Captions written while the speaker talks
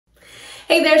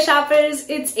Hey there shoppers,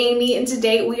 it's Amy and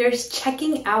today we are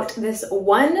checking out this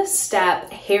one-step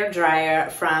hair dryer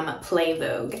from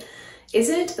Plavogue.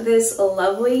 Isn't this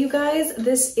lovely, you guys?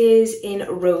 This is in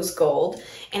rose gold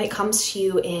and it comes to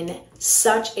you in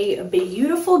such a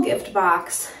beautiful gift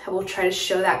box. I will try to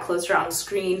show that closer on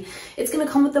screen. It's gonna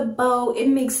come with a bow. It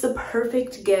makes the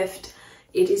perfect gift.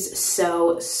 It is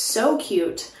so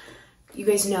cute. You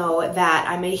guys know that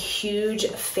I'm a huge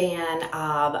fan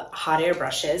of hot air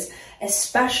brushes,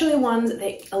 especially ones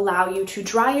that allow you to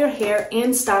dry your hair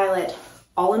and style it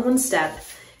all in one step.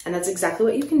 And that's exactly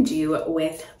what you can do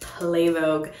with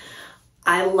Plavogue.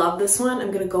 I love this one.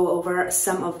 I'm gonna go over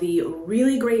some of the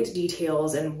really great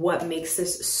details and what makes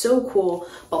this so cool.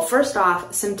 But first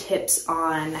off, some tips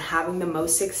on having the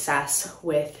most success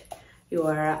with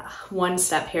your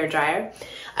one-step hair dryer.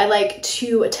 I like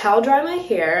to towel dry my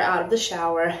hair out of the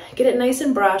shower, get it nice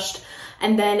and brushed,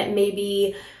 and then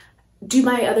maybe do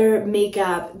my other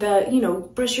makeup,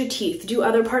 brush your teeth, do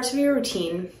other parts of your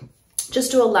routine,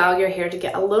 just to allow your hair to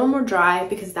get a little more dry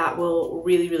because that will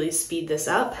really speed this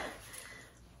up.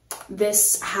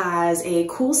 This has a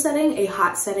cool setting, a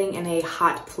hot setting, and a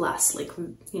hot plus,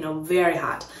 very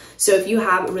hot. So if you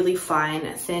have really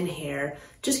fine, thin hair,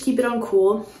 just keep it on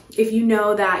cool. If you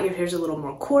know that your hair's a little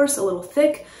more coarse, a little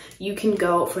thick, you can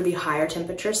go for the higher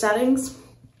temperature settings.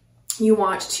 You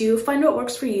want to find what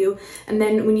works for you, and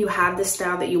then when you have the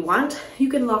style that you want, you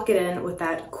can lock it in with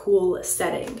that cool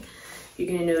setting.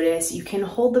 You're gonna notice you can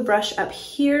hold the brush up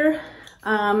here.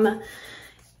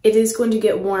 It is going to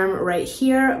get warm right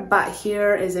here, but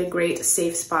here is a great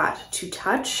safe spot to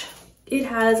touch. It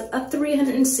has a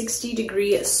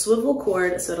 360-degree swivel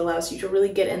cord, so it allows you to really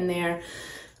get in there.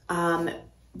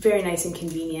 Very nice and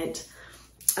convenient.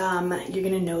 You're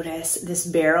gonna notice this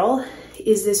barrel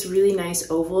is this really nice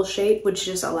oval shape, which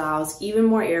just allows even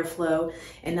more airflow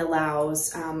and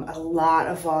allows a lot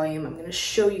of volume. I'm gonna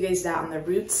show you guys that on the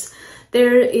roots.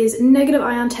 There is negative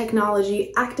ion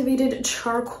technology, activated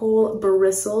charcoal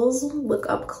bristles. Look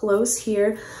up close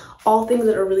here. All things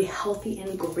that are really healthy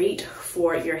and great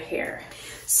for your hair.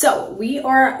 So we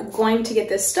are going to get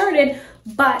this started,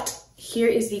 but here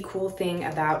is the cool thing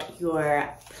about your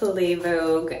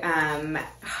Plavogue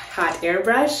hot air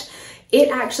brush. It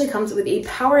actually comes with a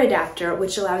power adapter,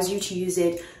 which allows you to use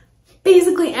it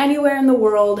basically anywhere in the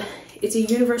world. It's a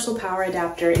universal power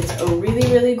adapter. It's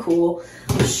really cool.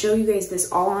 I'll show you guys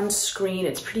this all on screen.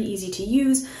 It's pretty easy to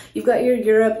use. You've got your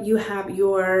Europe, you have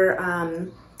your,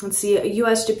 let's see,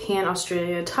 US, Japan,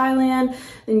 Australia, Thailand,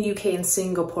 then UK and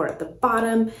Singapore at the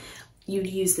bottom. You'd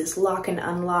use this lock and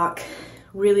unlock.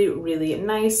 Really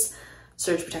nice.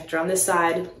 Surge protector on this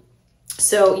side.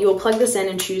 So you will plug this in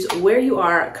and choose where you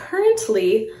are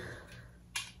currently,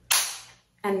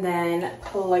 and then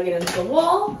plug it into the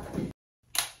wall.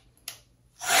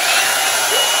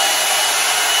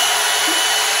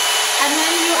 And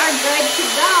then you are good to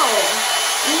go.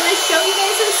 I'm gonna show you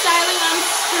guys some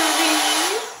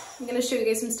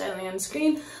styling on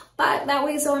screen. But that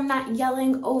way, so I'm not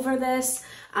yelling over this,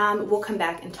 we'll come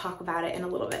back and talk about it in a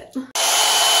little bit.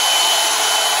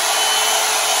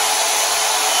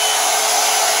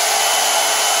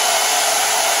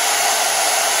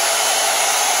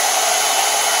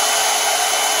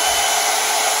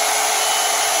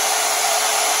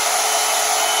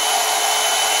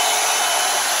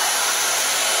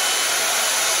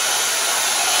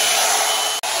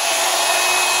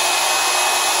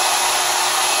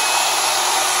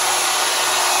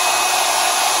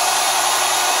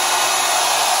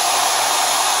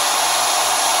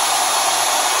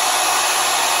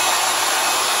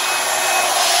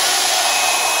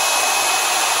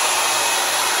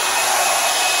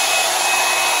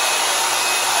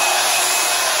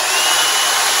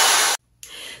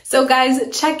 So guys,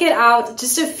 check it out.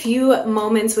 Just a few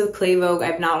moments with Plavogue.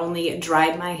 I've not only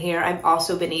dried my hair, I've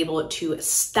also been able to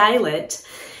style it.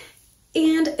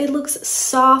 And it looks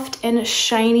soft and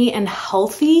shiny and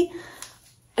healthy.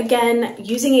 Again,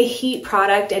 using a heat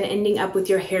product and ending up with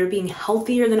your hair being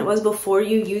healthier than it was before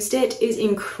you used it is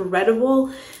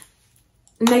incredible.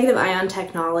 Negative ion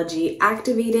technology,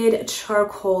 activated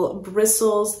charcoal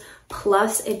bristles,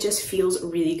 plus it just feels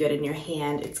really good in your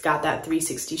hand. It's got that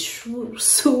 360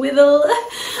 swivel.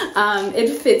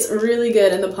 It fits really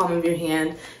good in the palm of your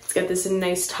hand. It's got this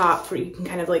nice top where you can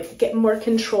kind of like get more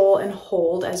control and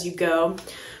hold as you go.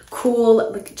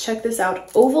 Cool, check this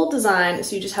out. Oval design,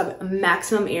 so you just have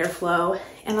maximum airflow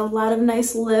and a lot of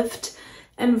nice lift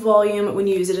and volume when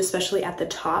you use it, especially at the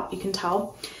top, you can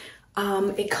tell.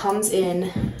 It comes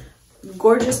in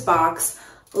gorgeous box,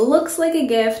 looks like a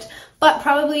gift, but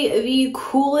probably the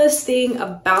coolest thing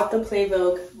about the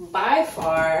Plavogue by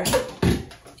far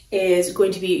is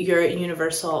going to be your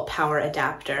universal power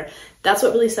adapter. That's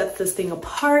what really sets this thing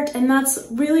apart, and that's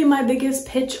really my biggest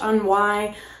pitch on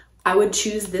why I would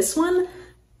choose this one.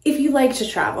 If you like to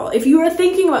travel, if you are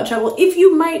thinking about travel, if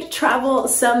you might travel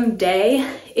someday,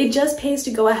 it just pays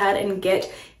to go ahead and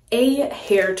get a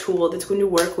hair tool that's going to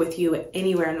work with you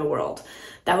anywhere in the world.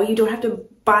 That way you don't have to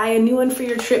buy a new one for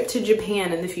your trip to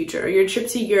Japan in the future or your trip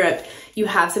to Europe. You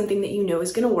have something that you know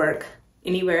is going to work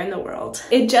anywhere in the world.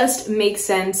 It just makes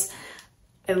sense.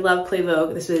 I love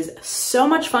Plavogue. This was so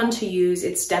much fun to use.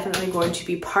 It's definitely going to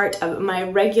be part of my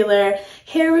regular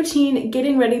hair routine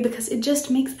getting ready because it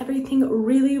just makes everything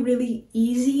really, really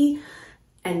easy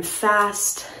and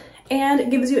fast, and it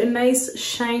gives you a nice,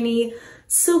 shiny,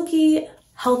 silky,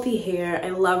 healthy hair. I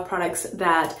love products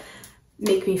that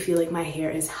make me feel like my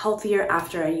hair is healthier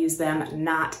after I use them,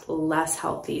 not less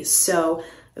healthy. So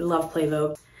I love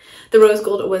Plavogue. The rose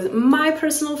gold was my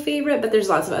personal favorite, but there's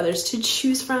lots of others to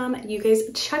choose from. You guys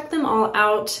check them all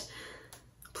out.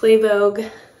 Plavogue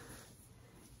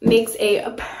makes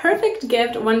a perfect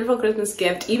gift, a wonderful Christmas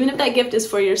gift. Even if that gift is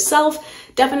for yourself,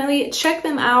 definitely check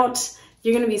them out.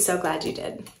 You're gonna be so glad you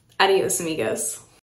did. Adios, amigos.